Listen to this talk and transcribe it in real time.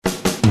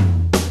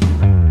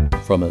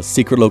From a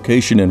secret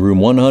location in room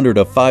 100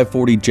 of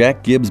 540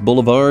 Jack Gibbs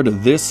Boulevard,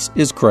 this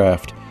is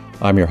Craft.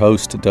 I'm your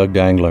host, Doug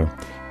Dangler.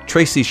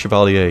 Tracy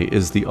Chevalier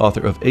is the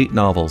author of 8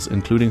 novels,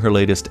 including her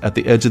latest, At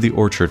the Edge of the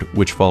Orchard,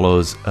 which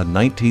follows a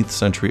 19th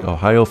century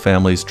Ohio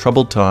family's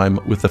troubled time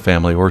with the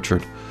family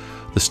orchard.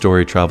 The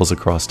story travels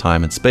across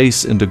time and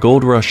space into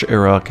Gold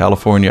Rush-era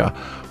California,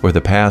 where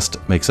the past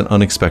makes an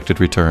unexpected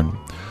return.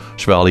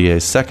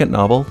 Chevalier's second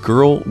novel,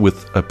 Girl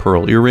with a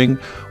Pearl Earring,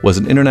 was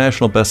an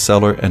international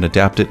bestseller and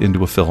adapted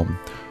into a film.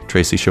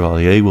 Tracy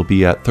Chevalier will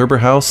be at Thurber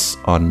House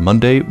on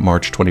Monday,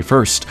 March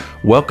 21st.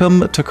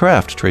 Welcome to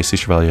Craft, Tracy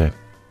Chevalier.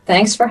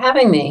 Thanks for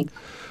having me.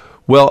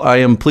 Well, I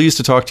am pleased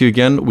to talk to you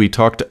again. We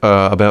talked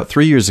about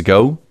 3 years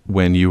ago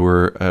when you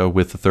were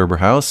with the Thurber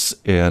House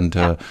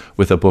and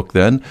with a book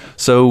then.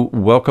 So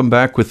welcome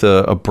back with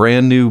a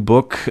brand new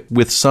book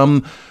with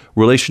some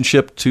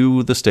relationship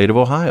to the state of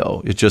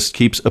Ohio. It just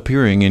keeps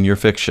appearing in your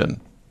fiction.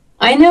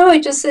 I know,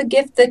 it's just a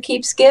gift that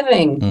keeps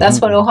giving. Mm-hmm.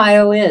 That's what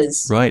Ohio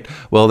is. Right.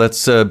 Well,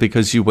 that's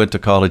because you went to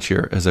college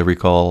here, as I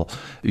recall.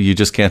 You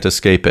just can't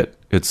escape it.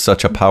 It's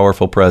such a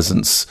powerful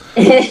presence.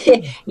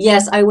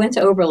 Yes, I went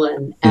to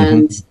Oberlin,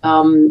 and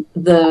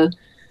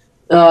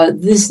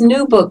this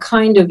new book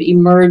kind of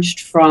emerged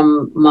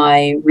from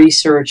my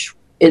research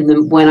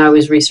when I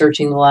was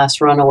researching The Last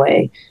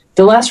Runaway.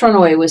 The Last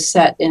Runaway was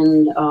set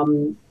in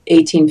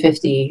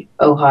 1850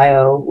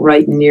 Ohio,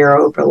 right near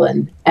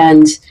Oberlin,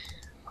 and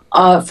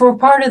for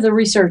part of the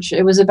research,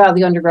 it was about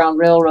the Underground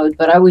Railroad,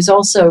 but I was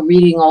also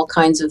reading all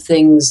kinds of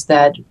things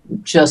that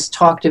just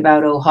talked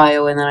about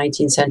Ohio in the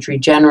 19th century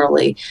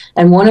generally.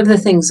 And one of the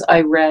things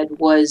I read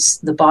was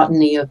The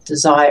Botany of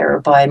Desire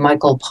by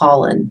Michael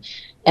Pollan.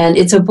 And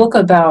it's a book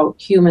about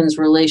humans'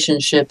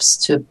 relationships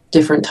to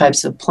different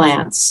types of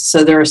plants.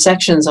 So there are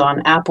sections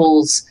on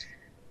apples,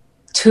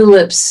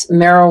 tulips,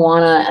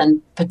 marijuana,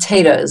 and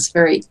potatoes.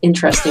 Very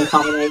interesting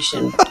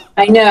combination.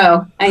 I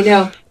know.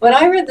 But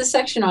I read the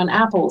section on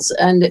apples,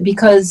 and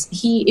because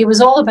it was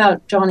all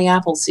about Johnny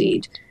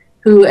Appleseed,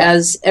 who,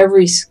 as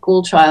every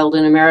school child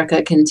in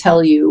America can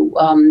tell you,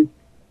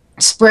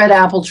 spread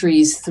apple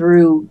trees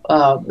through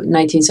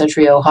 19th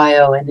century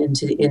Ohio and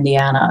into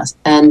Indiana.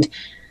 And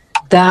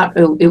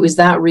it was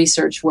that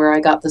research where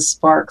I got the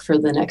spark for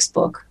the next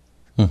book.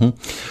 Mm-hmm.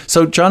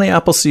 So Johnny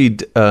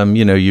Appleseed,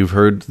 you've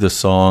heard the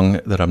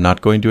song that I'm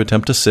not going to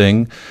attempt to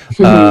sing,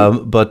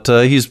 but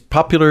he's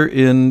popular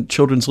in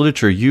children's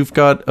literature. You've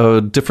got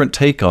a different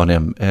take on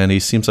him, and he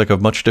seems like a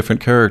much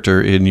different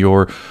character in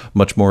your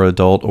much more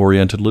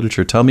adult-oriented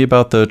literature. Tell me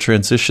about the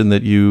transition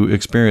that you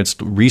experienced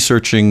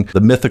researching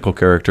the mythical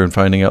character and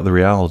finding out the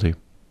reality.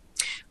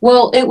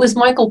 Well, it was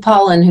Michael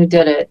Pollan who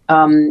did it.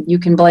 You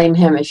can blame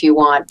him if you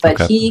want, but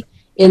He,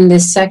 in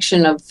this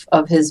section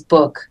of his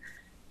book,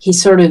 he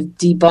sort of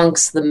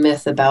debunks the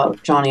myth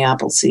about Johnny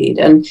Appleseed.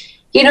 And,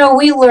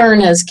 we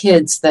learn as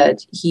kids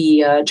that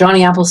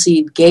Johnny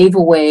Appleseed gave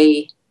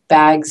away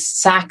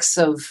sacks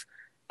of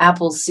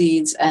apple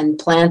seeds and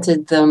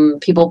planted them.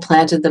 People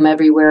planted them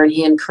everywhere, and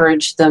he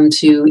encouraged them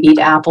to eat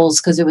apples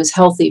because it was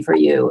healthy for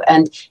you.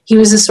 And he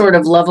was a sort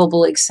of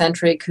lovable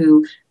eccentric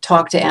who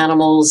talked to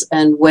animals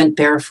and went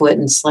barefoot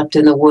and slept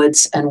in the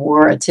woods and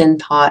wore a tin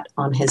pot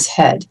on his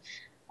head.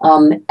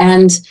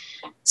 And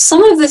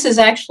some of this is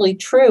actually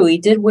true. He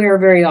did wear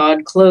very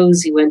odd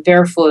clothes. He went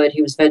barefoot.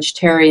 He was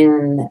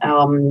vegetarian.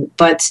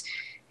 But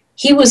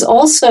he was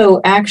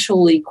also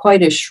actually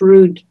quite a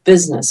shrewd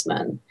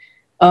businessman.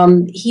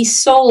 He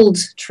sold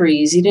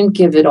trees. He didn't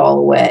give it all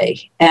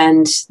away.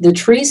 And the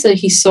trees that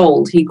he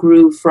sold, he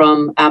grew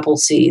from apple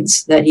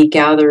seeds that he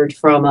gathered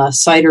from a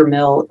cider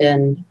mill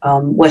in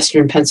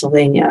western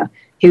Pennsylvania.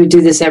 He would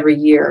do this every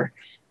year.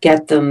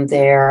 Get them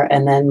there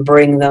and then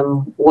bring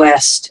them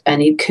west,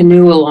 and he'd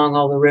canoe along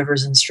all the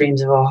rivers and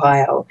streams of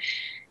Ohio.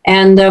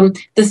 And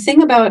the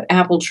thing about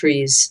apple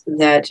trees,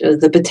 that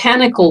the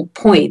botanical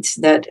point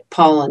that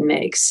Pollan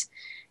makes,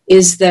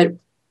 is that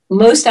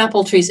most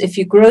apple trees, if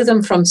you grow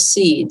them from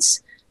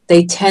seeds,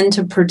 they tend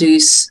to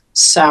produce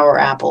sour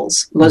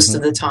apples most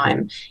of the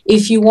time.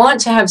 If you want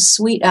to have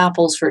sweet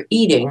apples for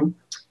eating,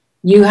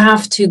 you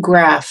have to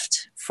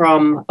graft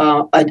from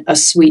a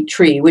sweet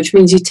tree, which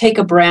means you take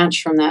a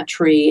branch from that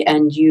tree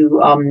and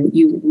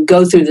you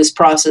go through this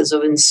process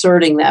of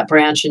inserting that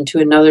branch into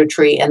another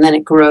tree, and then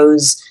it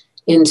grows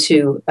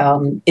into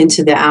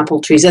the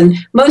apple trees. And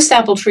most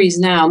apple trees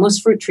now,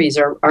 most fruit trees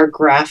are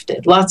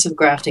grafted. Lots of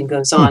grafting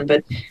goes on,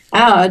 but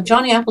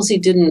Johnny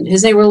Appleseed didn't.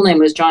 His real name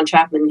was John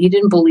Chapman. He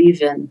didn't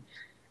believe in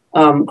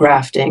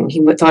grafting.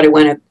 He thought it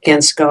went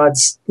against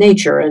God's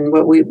nature and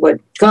what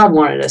God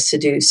wanted us to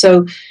do.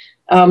 So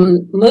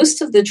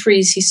most of the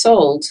trees he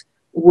sold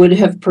would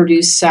have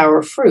produced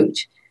sour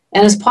fruit.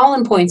 And as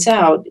Pollan points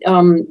out,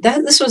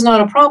 this was not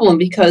a problem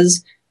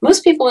because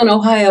most people in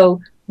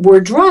Ohio were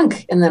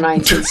drunk in the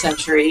 19th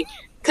century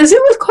because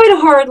it was quite a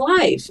hard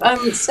life.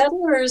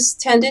 Settlers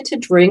tended to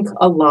drink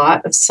a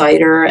lot of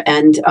cider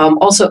and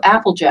also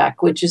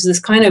Applejack, which is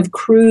this kind of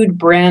crude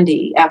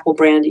brandy, apple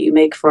brandy you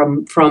make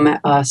from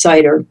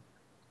cider.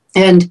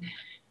 And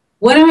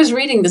when I was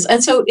reading this,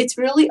 and so it's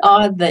really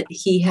odd that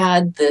he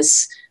had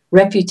this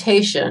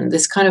reputation,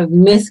 this kind of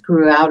myth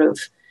grew out of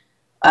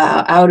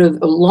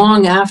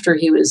long after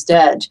he was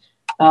dead.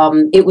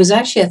 It was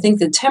actually, I think,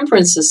 the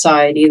Temperance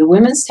Society, the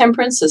Women's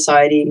Temperance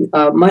Society,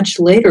 much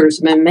later,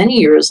 many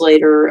years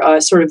later,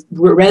 sort of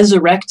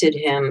resurrected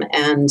him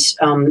and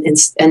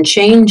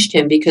changed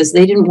him because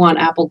they didn't want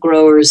apple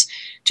growers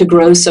to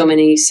grow so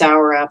many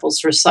sour apples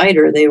for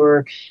cider. They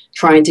were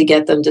trying to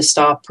get them to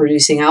stop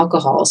producing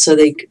alcohol. So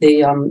they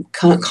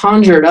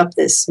conjured up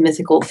this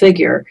mythical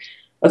figure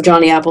of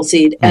Johnny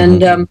Appleseed.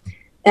 Mm-hmm.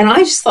 And I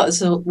just thought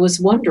this was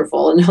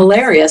wonderful and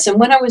hilarious. And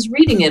when I was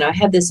reading it, I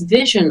had this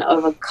vision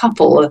of a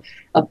couple,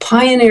 a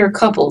pioneer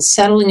couple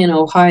settling in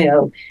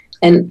Ohio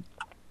and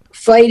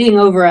fighting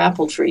over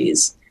apple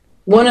trees.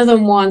 One of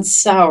them wants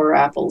sour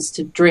apples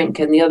to drink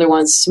and the other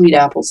wants sweet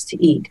apples to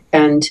eat.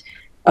 And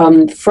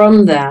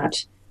from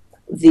that,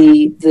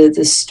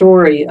 the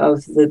story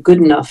of the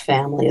Goodenough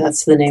family,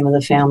 that's the name of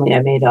the family I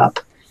made up,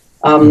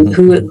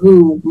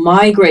 who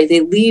migrate,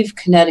 they leave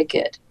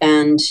Connecticut,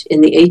 and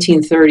in the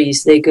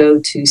 1830s they go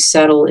to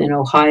settle in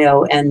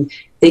Ohio, and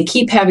they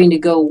keep having to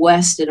go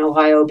west in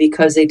Ohio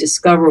because they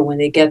discover when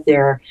they get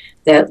there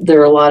that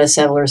there are a lot of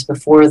settlers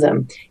before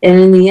them. And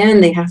in the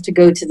end, they have to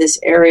go to this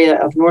area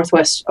of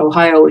northwest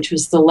Ohio, which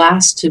was the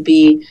last to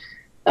be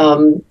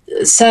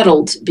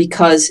settled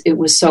because it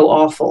was so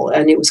awful,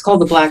 and it was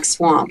called the Black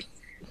Swamp.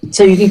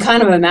 So you can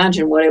kind of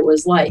imagine what it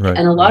was like. Right.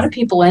 And a lot of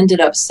people ended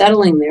up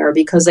settling there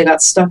because they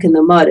got stuck in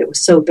the mud. It was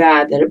so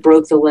bad that it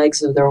broke the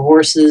legs of their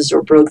horses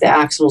or broke the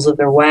axles of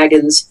their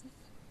wagons.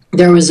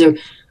 There was a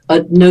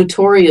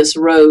notorious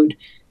road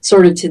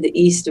sort of to the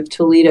east of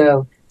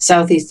Toledo,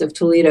 southeast of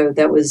Toledo,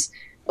 that was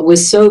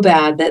so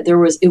bad that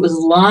it was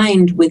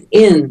lined with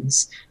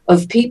inns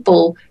of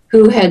people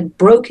who had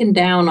broken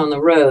down on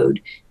the road.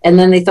 And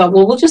then they thought,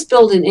 well, we'll just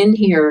build an inn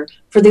here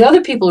for the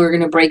other people who are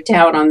going to break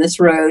down on this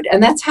road.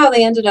 And that's how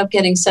they ended up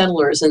getting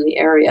settlers in the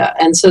area.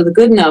 And so the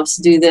Goodenoughs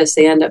do this.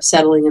 They end up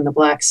settling in the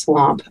Black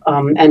Swamp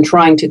and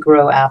trying to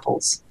grow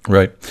apples.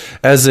 Right.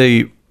 As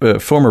a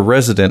former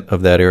resident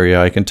of that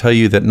area, I can tell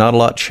you that not a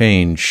lot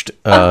changed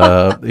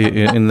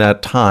in that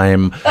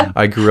time.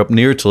 I grew up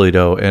near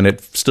Toledo, and it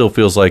still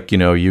feels like,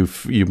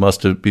 you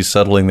must be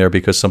settling there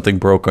because something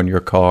broke on your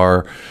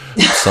car,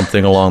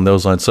 something along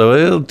those lines.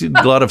 So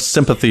a lot of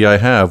sympathy I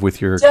have with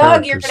your Doug,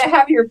 characters. You're going to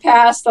have your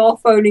past all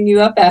phoning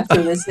you up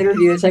after this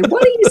interview and say,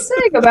 what are you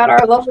saying about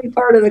our lovely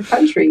part of the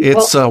country?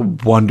 It's a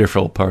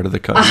wonderful part of the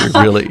country,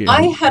 really.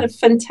 I had a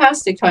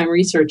fantastic time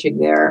researching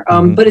there,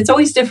 but it's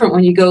always different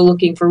when you go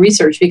looking for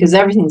research because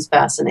everything's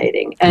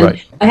fascinating. And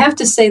right. I have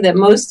to say that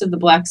most of the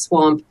Black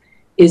Swamp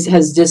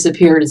has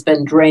disappeared. It's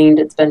been drained.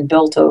 It's been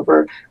built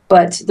over.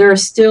 But there are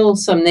still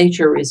some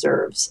nature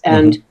reserves.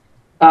 And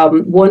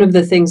one of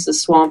the things the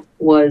swamp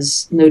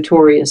was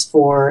notorious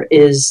for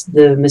is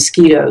the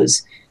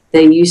mosquitoes.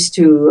 They used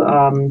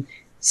to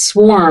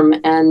swarm,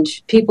 and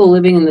people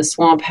living in the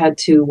swamp had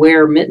to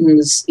wear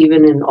mittens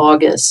even in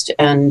August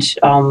and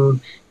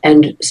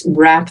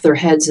wrap their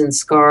heads in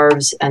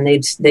scarves, and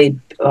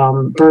they'd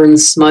burn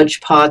smudge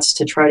pots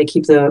to try to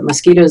keep the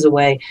mosquitoes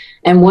away.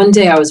 And one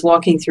day I was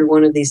walking through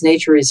one of these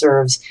nature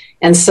reserves,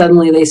 and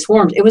suddenly they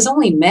swarmed. It was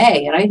only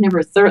May, and I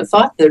never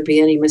thought there'd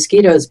be any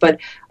mosquitoes, but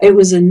it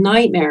was a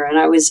nightmare. And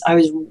I was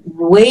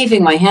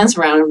waving my hands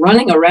around and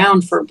running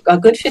around for a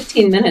good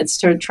 15 minutes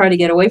to try to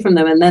get away from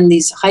them. And then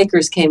these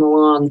hikers came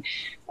along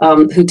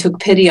who took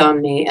pity on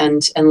me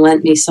and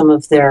lent me some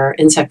of their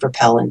insect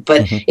repellent.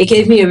 But it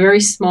gave me a very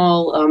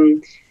small,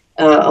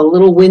 a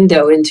little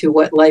window into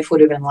what life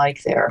would have been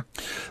like there.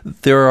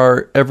 There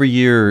are every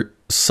year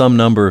some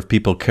number of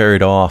people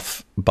carried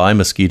off by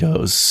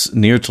mosquitoes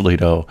near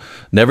Toledo,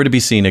 never to be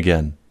seen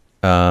again.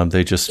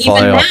 They just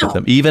fly off with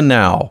them. Even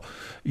now,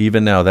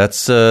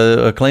 that's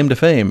a claim to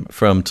fame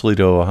from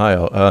Toledo,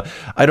 Ohio.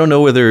 I don't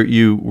know whether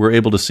you were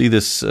able to see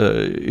this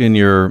in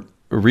your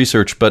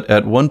research, but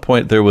at one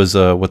point there was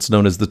what's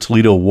known as the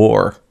Toledo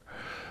War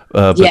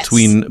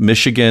between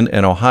Michigan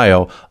and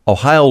Ohio.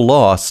 Ohio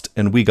lost,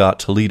 and we got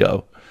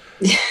Toledo.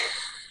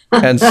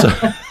 And so,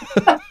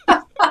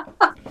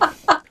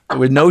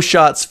 with no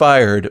shots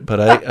fired, but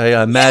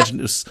I imagine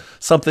it was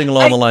something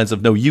along the lines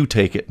of, no, you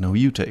take it.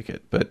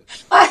 But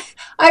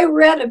I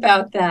read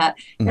about that,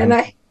 and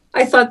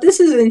I thought, this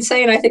is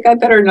insane. I think I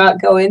better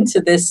not go into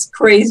this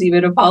crazy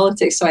bit of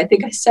politics. So I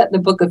think I set the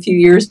book a few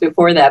years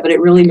before that, but it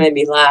really made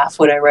me laugh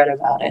when I read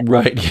about it.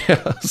 Right,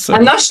 yeah. So,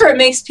 I'm not sure it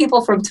makes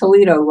people from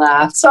Toledo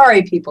laugh.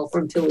 Sorry, people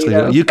from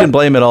Toledo. You can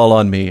blame it all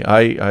on me.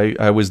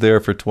 I was there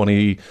for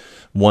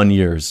 21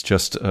 years,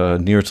 just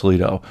near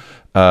Toledo.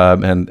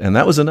 And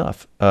that was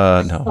enough.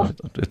 No,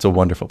 it's a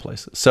wonderful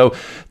place. So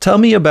tell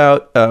me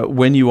about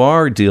when you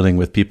are dealing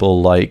with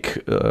people like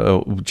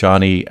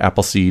Johnny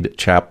Appleseed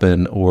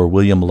Chapman or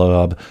William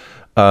Loeb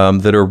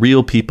that are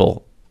real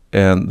people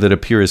and that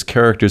appear as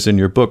characters in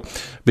your book.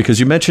 Because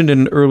you mentioned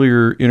in an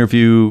earlier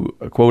interview,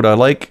 quote, "I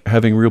like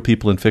having real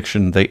people in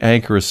fiction. They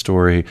anchor a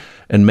story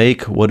and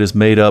make what is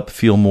made up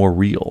feel more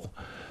real."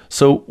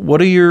 So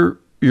what are your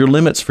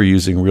limits for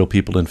using real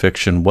people in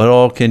fiction? What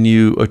all can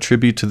you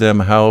attribute to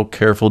them? How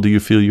careful do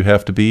you feel you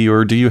have to be,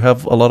 or do you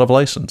have a lot of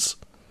license?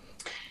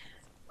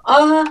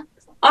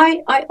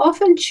 I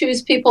often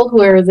choose people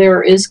where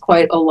there is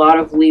quite a lot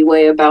of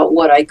leeway about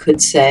what I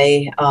could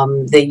say.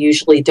 They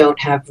usually don't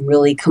have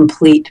really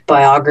complete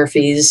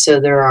biographies, so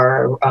there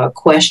are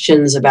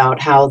questions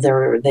about how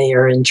they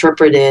are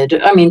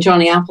interpreted. I mean,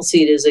 Johnny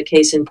Appleseed is a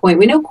case in point.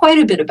 We know quite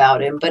a bit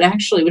about him, but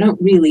actually we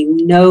don't really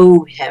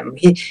know him.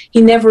 He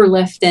never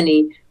left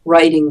any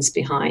writings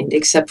behind,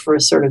 except for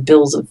sort of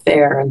bills of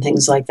fare and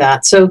things like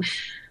that. So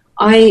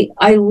I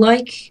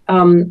like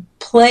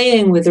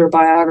playing with their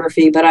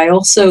biography, but I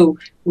also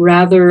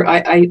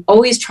I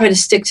always try to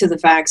stick to the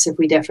facts if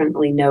we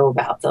definitely know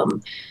about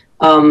them.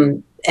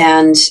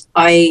 And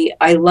I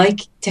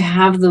like to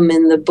have them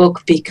in the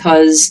book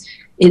because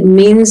it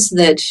means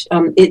that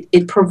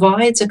it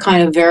provides a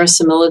kind of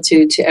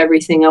verisimilitude to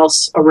everything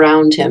else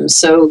around him.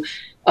 So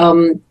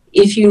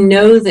if you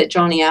know that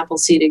Johnny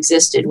Appleseed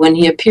existed, when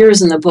he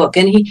appears in the book,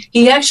 and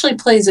he actually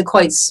plays a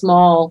quite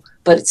small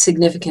but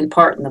significant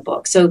part in the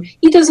book. So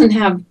he doesn't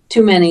have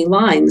too many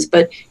lines,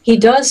 but he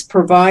does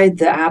provide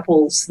the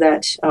apples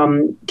that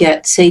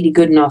get Sadie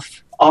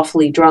Goodenough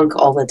awfully drunk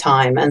all the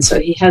time. And so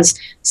he has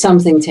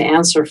something to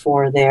answer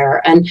for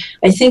there. And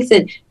I think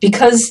that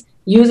because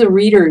you, the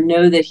reader,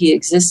 know that he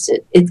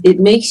existed, it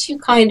makes you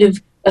kind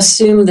of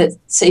assume that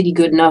Sadie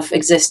Goodenough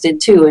existed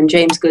too, and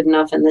James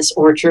Goodenough and this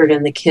orchard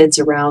and the kids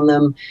around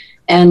them.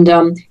 And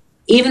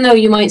even though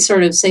you might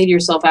sort of say to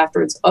yourself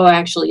afterwards, oh,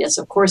 actually, yes,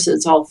 of course,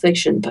 it's all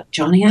fiction, but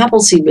Johnny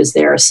Appleseed was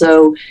there.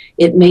 So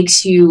it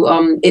makes you,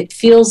 it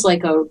feels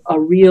like a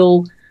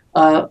real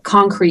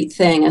concrete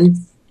thing. And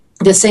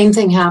the same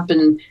thing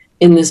happened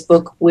in this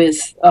book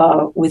with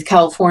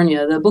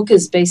California. The book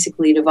is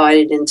basically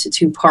divided into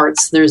two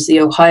parts. There's the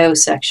Ohio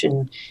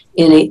section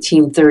in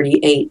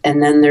 1838,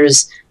 and then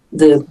there's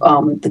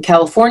the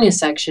California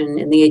section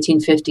in the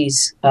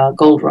 1850s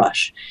gold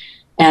rush.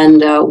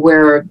 And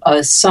where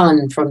a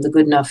son from the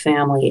Goodenough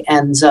family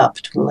ends up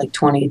like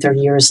 20, 30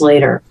 years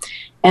later.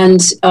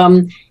 And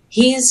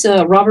he's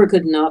Robert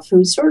Goodenough,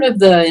 who's sort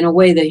of in a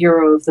way, the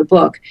hero of the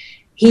book.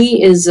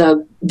 He is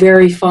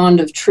very fond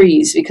of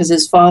trees because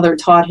his father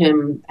taught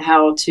him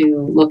how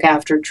to look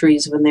after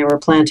trees when they were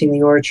planting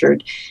the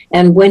orchard.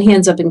 And when he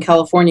ends up in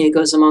California, he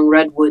goes among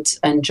redwoods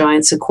and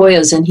giant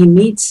sequoias, and he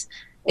meets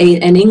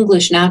an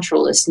English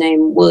naturalist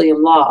named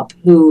William Lobb,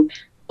 who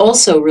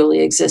also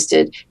really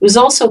existed. He was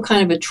also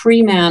kind of a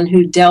tree man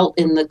who dealt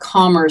in the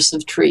commerce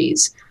of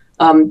trees,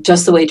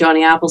 just the way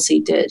Johnny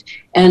Appleseed did.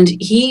 And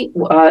he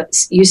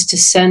used to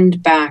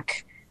send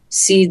back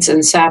seeds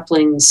and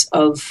saplings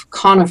of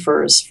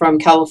conifers from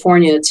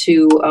California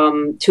to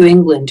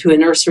England, to a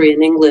nursery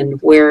in England,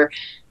 where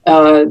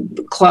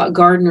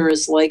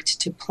gardeners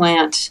liked to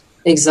plant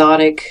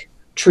exotic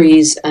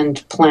trees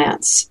and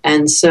plants.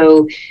 And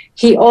so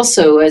he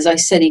also, as I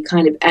said, he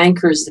kind of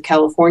anchors the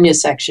California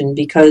section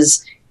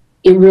because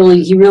he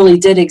really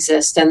did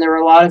exist, and there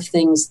are a lot of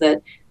things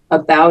that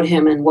about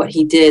him and what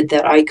he did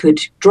that I could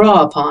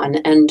draw upon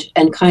and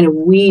kind of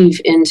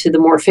weave into the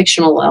more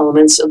fictional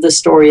elements of the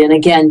story, and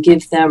again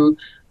give them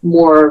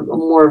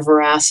more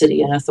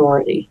veracity and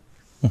authority.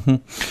 Mm-hmm.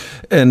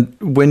 And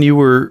when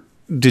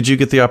did you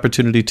get the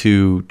opportunity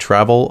to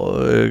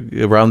travel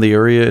around the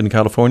area in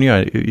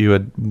California? You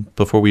had,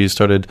 before we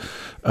started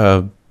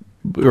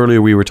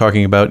earlier, we were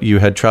talking about you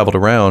had traveled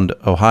around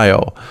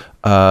Ohio.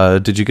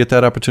 Did you get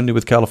that opportunity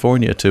with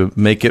California to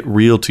make it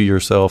real to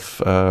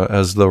yourself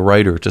as the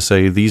writer, to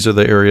say, these are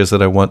the areas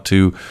that I want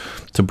to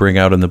bring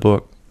out in the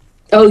book?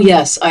 Oh,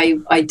 yes,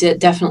 I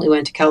definitely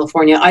went to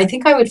California. I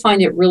think I would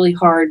find it really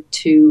hard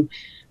to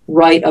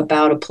write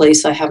about a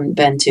place I haven't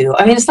been to.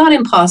 I mean, it's not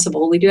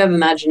impossible. We do have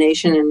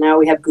imagination, and now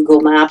we have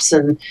Google Maps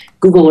and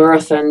Google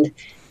Earth, and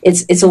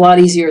it's a lot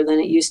easier than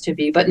it used to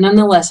be. But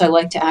nonetheless, I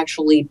like to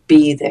actually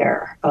be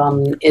there.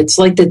 It's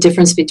like the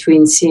difference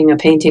between seeing a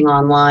painting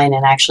online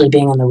and actually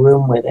being in the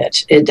room with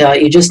it.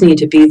 You just need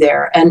to be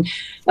there. And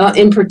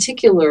in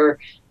particular,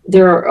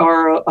 there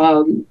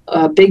are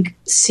big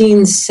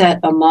scenes set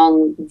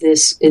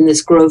in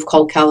this grove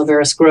called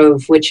Calaveras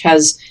Grove, which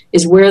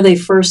is where they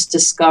first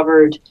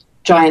discovered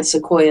giant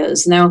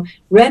sequoias. Now,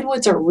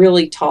 redwoods are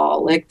really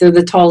tall, like they're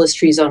the tallest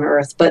trees on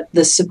earth, but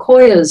the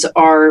sequoias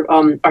are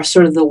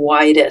sort of the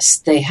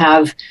widest. They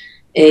have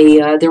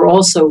they're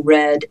also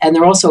red, and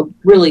they're also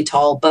really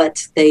tall,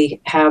 but they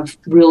have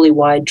really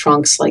wide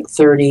trunks, like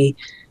 30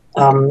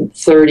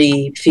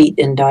 feet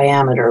in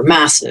diameter,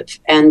 massive.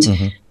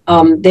 And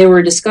they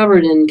were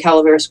discovered in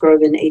Calaveras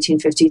Grove in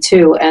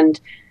 1852,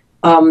 and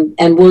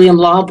William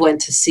Lobb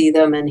went to see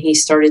them, and he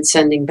started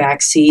sending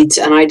back seeds.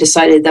 And I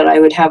decided that I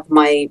would have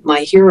my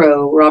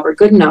hero, Robert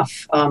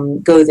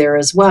Goodenough, go there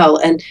as well.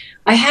 And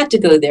I had to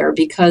go there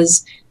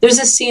because there's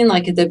a scene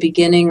like at the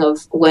beginning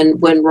of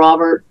when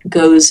Robert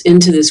goes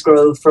into this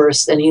grove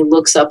first, and he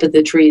looks up at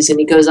the trees, and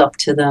he goes up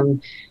to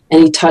them,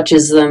 and he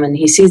touches them, and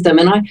he sees them.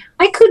 And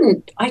I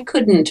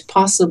couldn't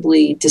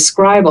possibly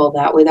describe all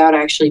that without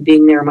actually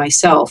being there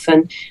myself.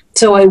 And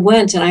so I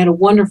went, and I had a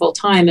wonderful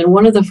time. And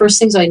one of the first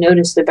things I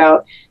noticed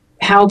about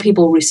how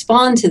people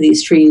respond to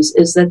these trees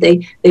is that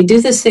they do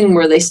this thing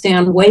where they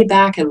stand way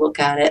back and look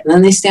at it, and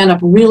then they stand up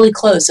really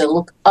close and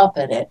look up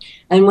at it.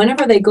 And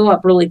whenever they go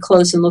up really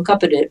close and look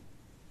up at it,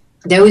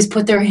 they always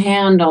put their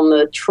hand on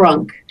the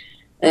trunk,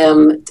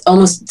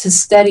 almost to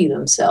steady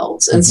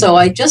themselves. And so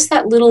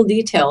that little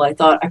detail, I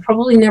thought I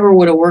probably never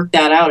would have worked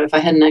that out if I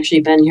hadn't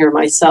actually been here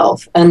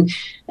myself. And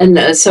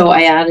so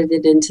I added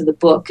it into the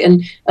book.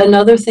 And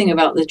another thing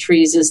about the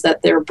trees is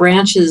that their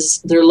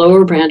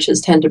lower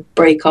branches tend to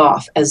break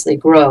off as they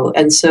grow.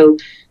 And so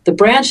the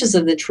branches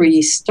of the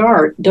tree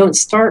don't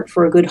start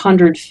for a good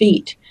 100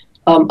 feet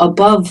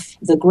above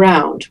the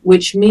ground,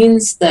 which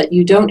means that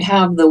you don't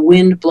have the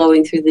wind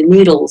blowing through the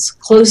needles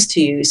close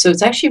to you. So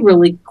it's actually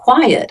really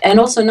quiet. And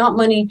also not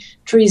many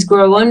trees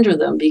grow under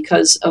them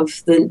because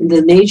of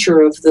the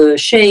nature of the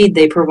shade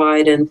they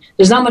provide. And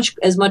there's not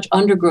as much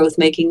undergrowth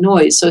making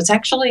noise. So it's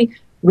actually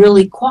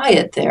really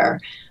quiet there.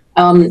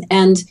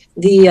 And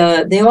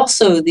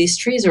these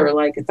trees are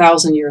like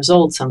 1,000 years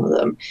old, some of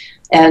them.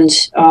 And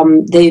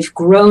they've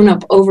grown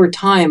up over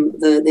time.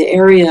 The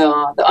area,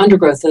 the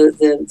undergrowth,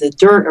 the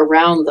dirt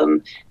around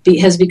them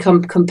has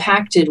become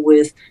compacted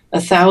with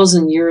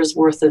 1,000 years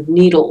worth of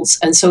needles.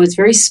 And so it's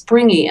very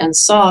springy and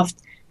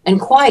soft and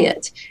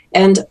quiet.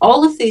 And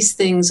all of these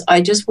things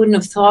I just wouldn't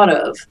have thought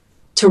of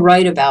to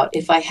write about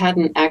if I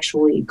hadn't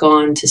actually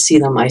gone to see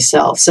them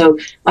myself. So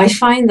I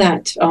find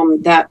that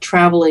that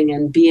traveling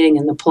and being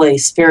in the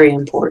place very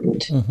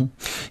important.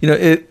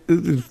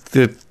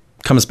 It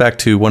comes back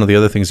to one of the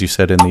other things you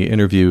said in the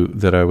interview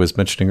that I was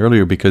mentioning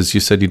earlier, because you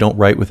said you don't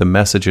write with a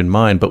message in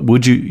mind, but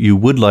you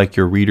would like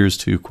your readers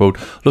to, quote,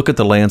 look at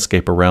the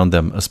landscape around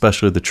them,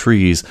 especially the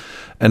trees,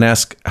 and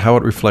ask how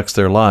it reflects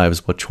their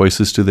lives. What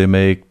choices do they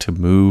make to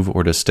move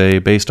or to stay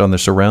based on their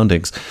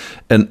surroundings?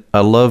 And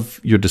I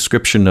love your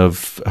description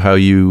of how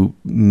you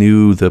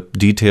knew the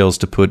details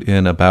to put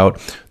in about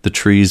the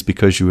trees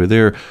because you were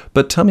there.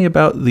 But tell me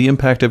about the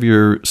impact of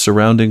your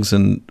surroundings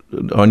on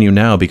you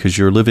now, because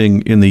you're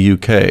living in the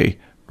UK,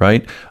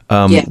 right?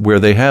 Where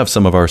they have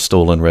some of our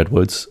stolen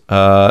redwoods.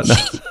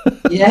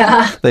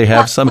 Yeah. They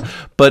have some,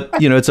 but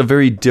it's a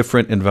very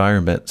different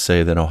environment,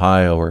 say, than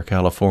Ohio or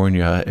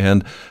California.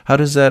 And how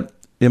does that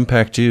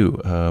impact you?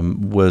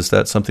 Was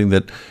that something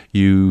that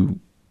you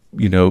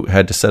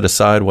had to set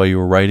aside while you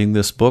were writing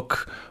this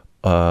book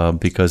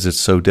because it's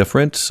so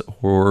different?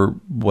 Or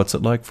what's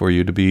it like for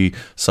you to be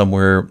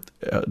somewhere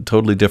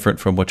totally different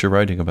from what you're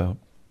writing about?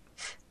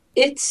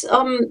 It's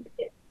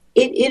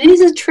it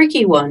is a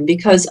tricky one,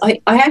 because I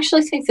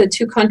actually think the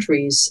two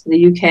countries,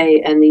 the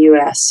UK and the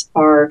US,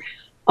 are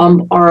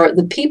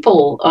the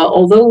people,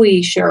 although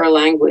we share a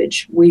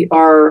language, we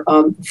are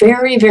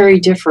very, very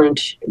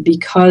different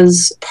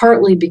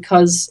partly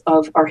because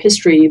of our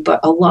history, but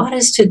a lot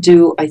is to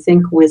do, I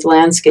think, with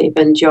landscape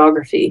and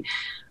geography.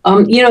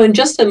 In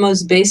just the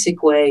most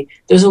basic way,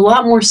 there's a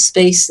lot more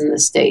space in the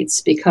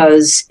States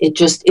because it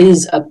just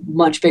is a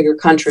much bigger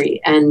country.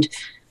 And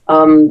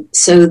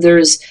so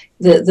there's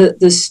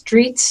the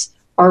streets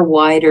are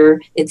wider,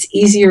 it's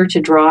easier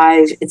to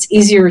drive, it's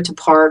easier to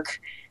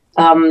park.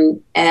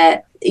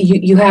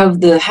 You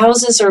have the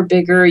houses are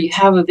bigger, you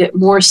have a bit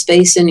more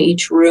space in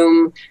each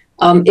room.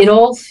 It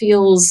all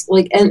feels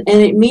like, and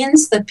it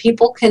means that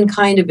people can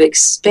kind of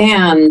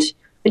expand.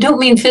 I don't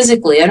mean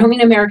physically. I don't mean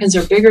Americans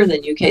are bigger than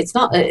UK. It's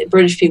not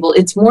British people.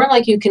 It's more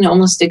like you can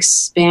almost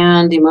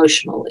expand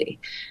emotionally.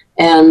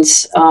 And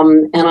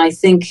I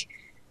think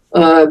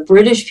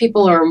British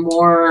people are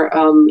more,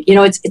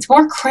 it's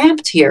more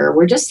cramped here.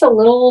 We're just a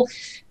little,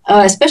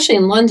 especially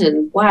in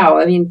London. Wow.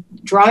 I mean,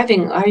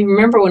 driving, I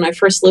remember when I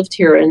first lived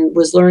here and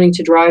was learning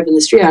to drive in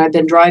the street. I've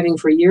been driving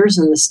for years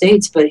in the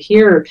States, but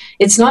here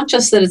it's not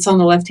just that it's on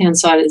the left-hand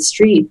side of the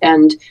street,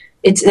 and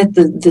it's that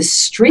the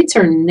streets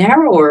are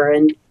narrower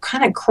and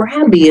kind of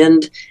crabby,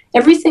 and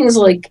everything's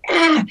like,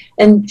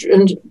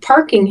 and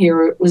parking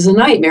here was a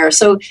nightmare.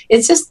 So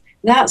it's just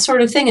that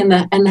sort of thing. And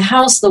the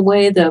house, the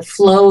way the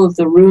flow of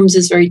the rooms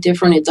is very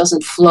different. It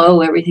doesn't flow.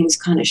 Everything's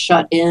kind of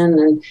shut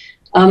in.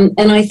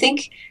 And I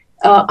think,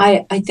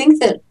 I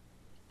think that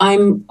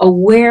I'm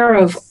aware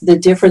of the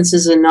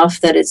differences enough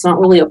that it's not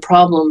really a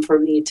problem for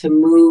me to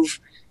move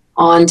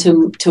on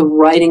to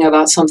writing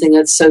about something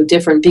that's so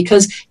different.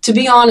 Because to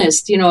be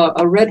honest,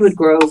 a redwood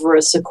grove or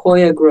a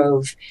sequoia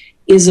grove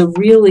is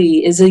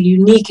a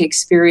unique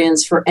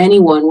experience for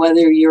anyone,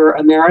 whether you're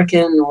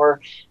American or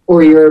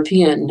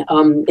European.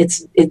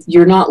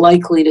 You're not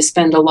likely to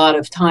spend a lot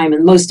of time,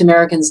 and most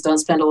Americans don't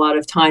spend a lot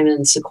of time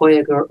in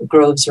sequoia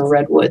groves or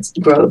redwood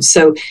groves.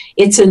 So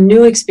it's a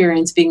new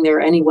experience being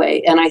there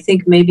anyway. And I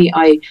think maybe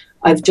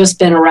I've just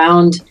been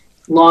around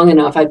long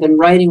enough, I've been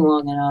writing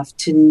long enough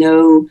to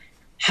know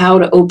how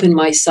to open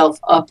myself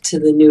up to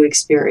the new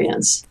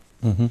experience,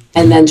 and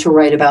then to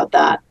write about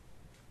that.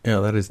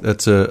 Yeah,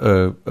 that's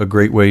a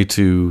great way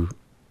to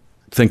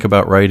think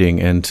about writing,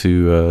 and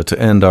to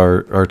end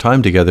our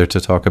time together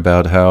to talk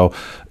about how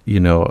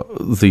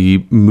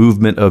the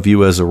movement of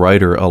you as a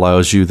writer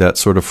allows you that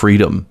sort of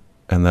freedom,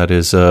 and that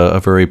is a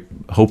very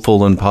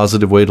hopeful and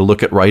positive way to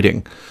look at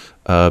writing.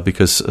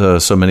 because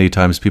so many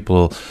times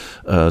people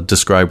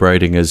describe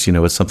writing as,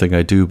 it's something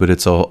I do, but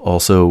it's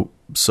also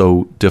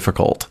so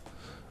difficult.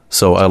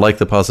 So I like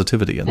the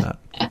positivity in that.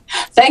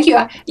 Thank you.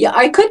 Yeah,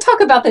 I could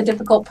talk about the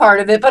difficult part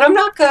of it, but I'm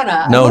not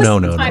gonna. No.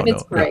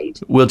 It's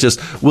great.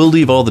 We'll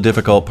leave all the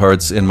difficult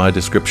parts in my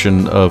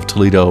description of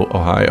Toledo,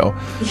 Ohio.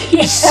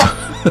 Yeah.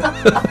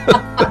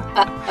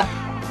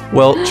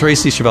 Well,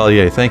 Tracy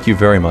Chevalier, thank you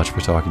very much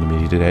for talking to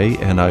me today,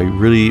 and I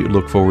really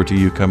look forward to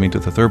you coming to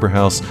the Thurber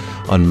House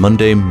on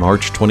Monday,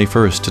 March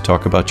 21st to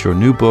talk about your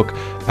new book,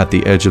 At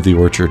the Edge of the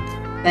Orchard.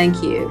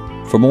 Thank you.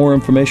 For more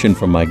information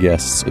from my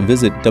guests,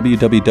 visit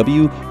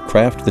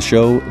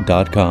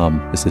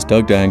www.crafttheshow.com. This is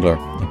Doug Dangler.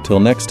 Until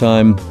next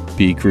time,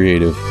 be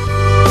creative.